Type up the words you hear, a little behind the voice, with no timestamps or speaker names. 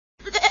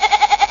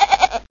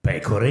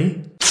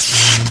Pecore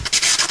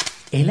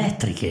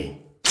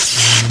elettriche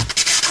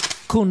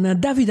con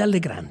Davide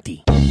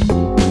Allegranti.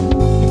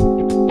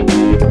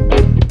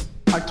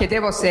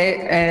 Chiedevo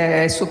se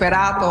è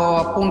superato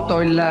appunto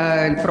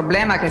il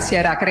problema che si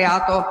era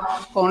creato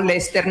con le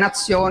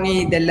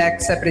esternazioni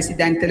dell'ex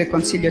presidente del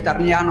Consiglio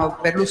italiano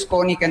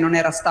Berlusconi, che non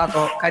era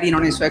stato carino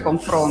nei suoi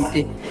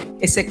confronti,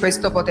 e se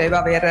questo poteva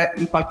aver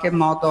in qualche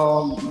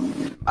modo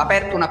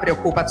aperto una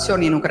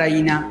preoccupazione in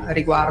Ucraina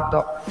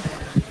riguardo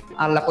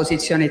alla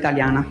posizione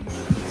italiana.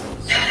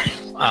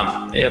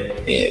 I'm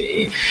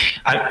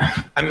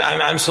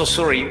so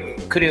sorry.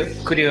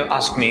 Could you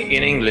ask me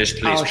in English,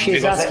 please? Oh,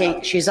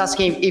 she's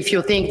asking if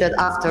you think that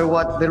after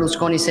what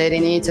Berlusconi said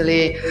in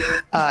Italy,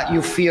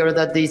 you fear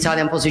that the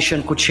Italian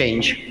position could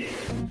change.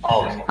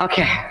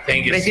 Okay.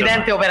 Thank you,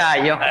 Presidente so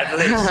operaio.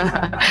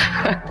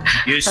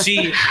 You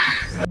see.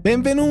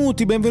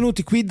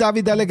 Benvenuti qui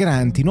Davide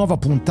Allegranti, nuova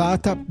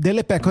puntata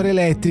delle Pecore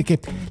elettriche.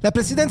 La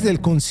Presidente del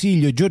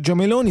Consiglio Giorgia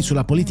Meloni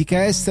sulla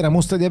politica estera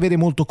mostra di avere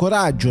molto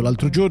coraggio.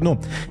 L'altro giorno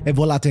è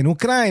volata in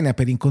Ucraina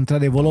per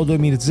incontrare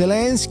Volodymyr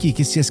Zelensky,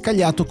 che si è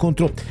scagliato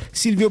contro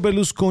Silvio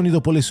Berlusconi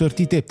dopo le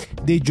sortite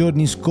dei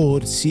giorni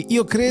scorsi.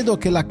 Io credo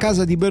che la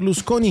casa di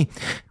Berlusconi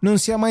non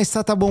sia mai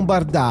stata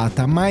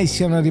bombardata, mai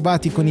siano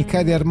arrivati con i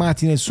carri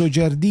armati nel suo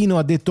giardino,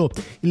 ha detto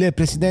il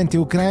presidente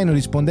ucraino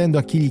rispondendo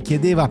a chi gli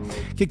chiedeva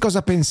che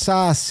cosa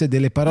pensasse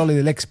delle parole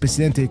dell'ex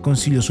presidente del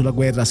Consiglio sulla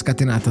guerra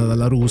scatenata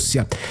dalla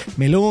Russia.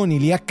 Meloni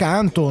lì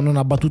accanto non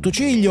ha battuto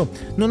ciglio,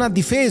 non ha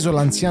difeso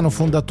l'anziano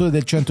fondatore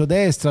del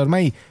centrodestra,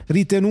 ormai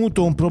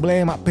ritenuto un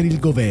problema per il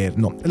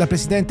governo. La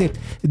presidente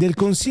del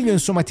Consiglio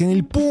insomma tiene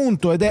il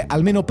punto ed è,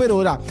 almeno per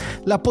ora,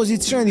 la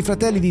posizione di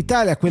Fratelli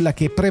d'Italia quella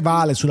che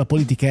prevale sulla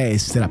politica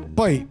estera.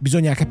 Poi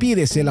bisogna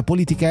capire se la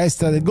politica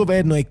estera del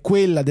governo e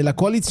quella della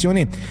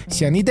coalizione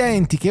siano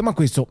identiche, ma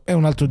questo è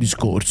un altro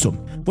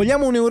discorso.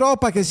 Vogliamo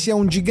un'Europa che sia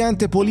un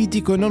gigante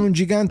politico e non un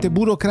gigante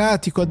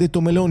burocratico, ha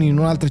detto Meloni in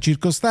un'altra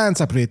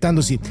circostanza,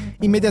 proiettandosi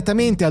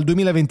immediatamente al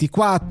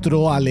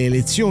 2024, alle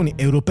elezioni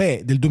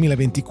europee del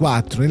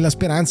 2024, nella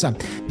speranza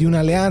di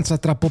un'alleanza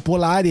tra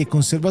popolari e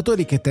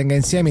conservatori che tenga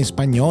insieme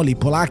spagnoli,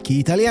 polacchi,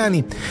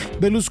 italiani.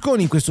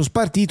 Berlusconi in questo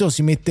spartito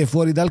si mette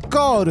fuori dal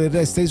coro e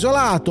resta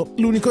isolato.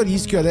 L'unico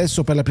rischio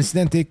adesso per la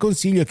Presidente del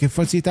Consiglio è che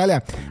Forza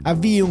Italia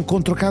avvii un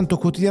controcanto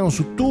quotidiano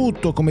su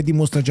tutto, come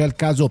dimostra già il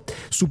caso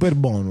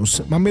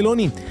Superbonus, ma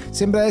Meloni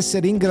sembra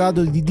essere in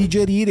grado di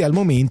digerire al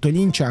momento gli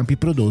inciampi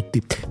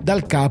prodotti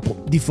dal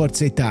capo di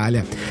Forza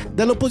Italia.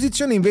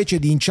 Dall'opposizione invece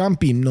di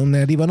inciampi non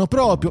ne arrivano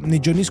proprio. Nei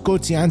giorni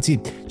scorsi anzi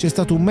c'è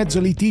stato un mezzo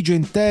litigio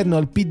interno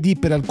al PD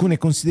per alcune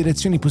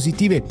considerazioni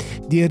positive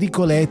di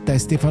Enrico Letta e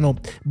Stefano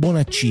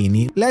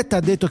Bonaccini. Letta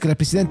ha detto che la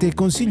Presidente del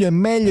Consiglio è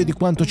meglio di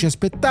quanto ci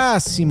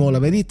aspettassimo, la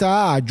verità,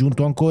 ha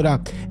aggiunto ancora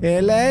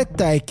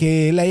Letta, è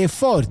che lei è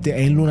forte, è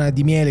in luna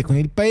di miele con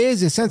il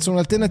paese, senza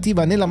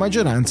un'alternativa nella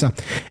maggioranza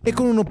e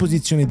con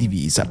un'opposizione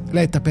divisa.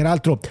 Letta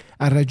peraltro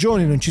ha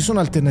ragione, non ci sono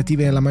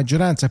alternative nella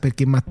maggioranza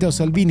perché Matteo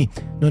Salvini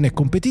non è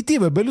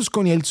competitivo e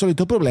Berlusconi ha il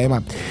solito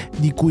problema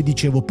di cui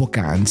dicevo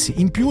poc'anzi.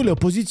 In più le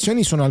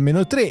opposizioni sono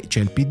almeno tre, c'è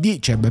il PD,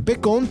 c'è Beppe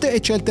Conte e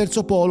c'è il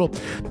terzo polo,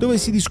 dove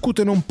si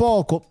discute non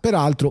poco,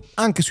 peraltro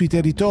anche sui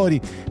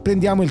territori.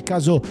 Prendiamo il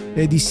caso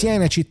di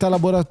Siena, città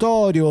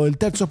laboratorio, il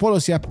terzo polo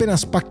si è appena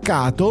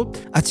spaccato,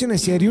 Azione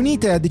si è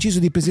riunita e ha deciso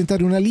di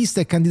presentare una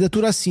lista e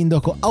candidatura a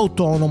sindaco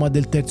autonoma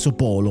del terzo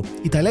polo.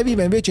 Italia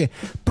Viva invece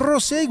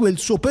prosegue il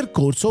suo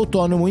percorso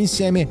autonomo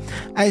insieme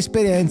a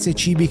esperienze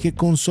civiche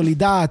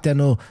consolidate,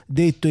 hanno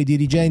detto i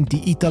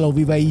dirigenti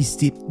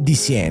italo-vivaisti di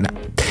Siena.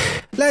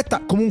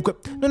 Letta comunque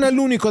non è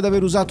l'unico ad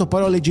aver usato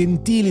parole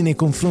gentili nei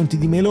confronti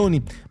di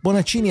Meloni.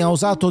 Bonaccini ha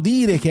osato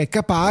dire che è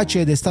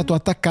capace ed è stato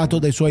attaccato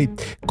dai suoi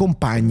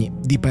compagni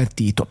di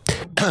partito.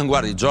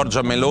 Guardi,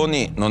 Giorgia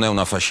Meloni non è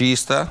una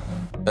fascista,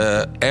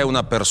 è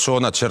una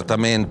persona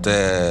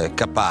certamente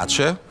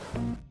capace,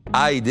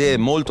 ha idee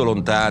molto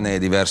lontane e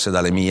diverse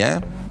dalle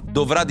mie.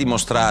 Dovrà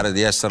dimostrare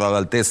di essere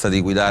all'altezza di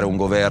guidare un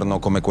governo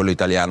come quello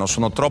italiano.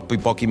 Sono troppi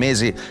pochi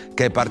mesi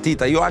che è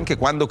partita. Io anche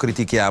quando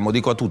critichiamo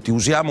dico a tutti: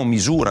 usiamo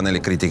misura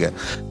nelle critiche,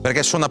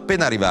 perché sono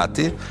appena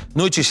arrivati.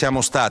 Noi ci siamo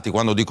stati,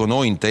 quando dico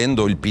noi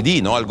intendo il PD,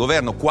 no? Al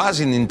governo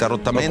quasi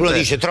ininterrottamente. Qualcuno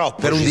dice troppo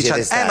per 11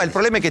 anni. stati. Ma il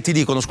problema è che ti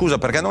dicono: scusa,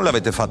 perché non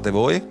l'avete fatte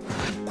voi?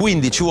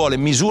 Quindi ci vuole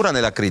misura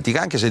nella critica,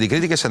 anche se di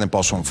critiche se ne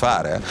possono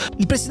fare.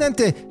 Il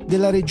presidente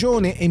della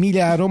regione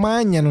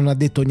Emilia-Romagna non ha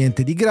detto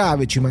niente di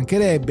grave, ci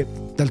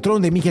mancherebbe.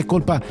 D'altronde mica è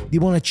colpa di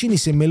Bonaccini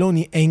se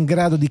Meloni è in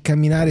grado di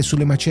camminare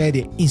sulle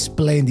macerie in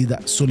splendida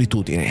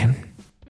solitudine.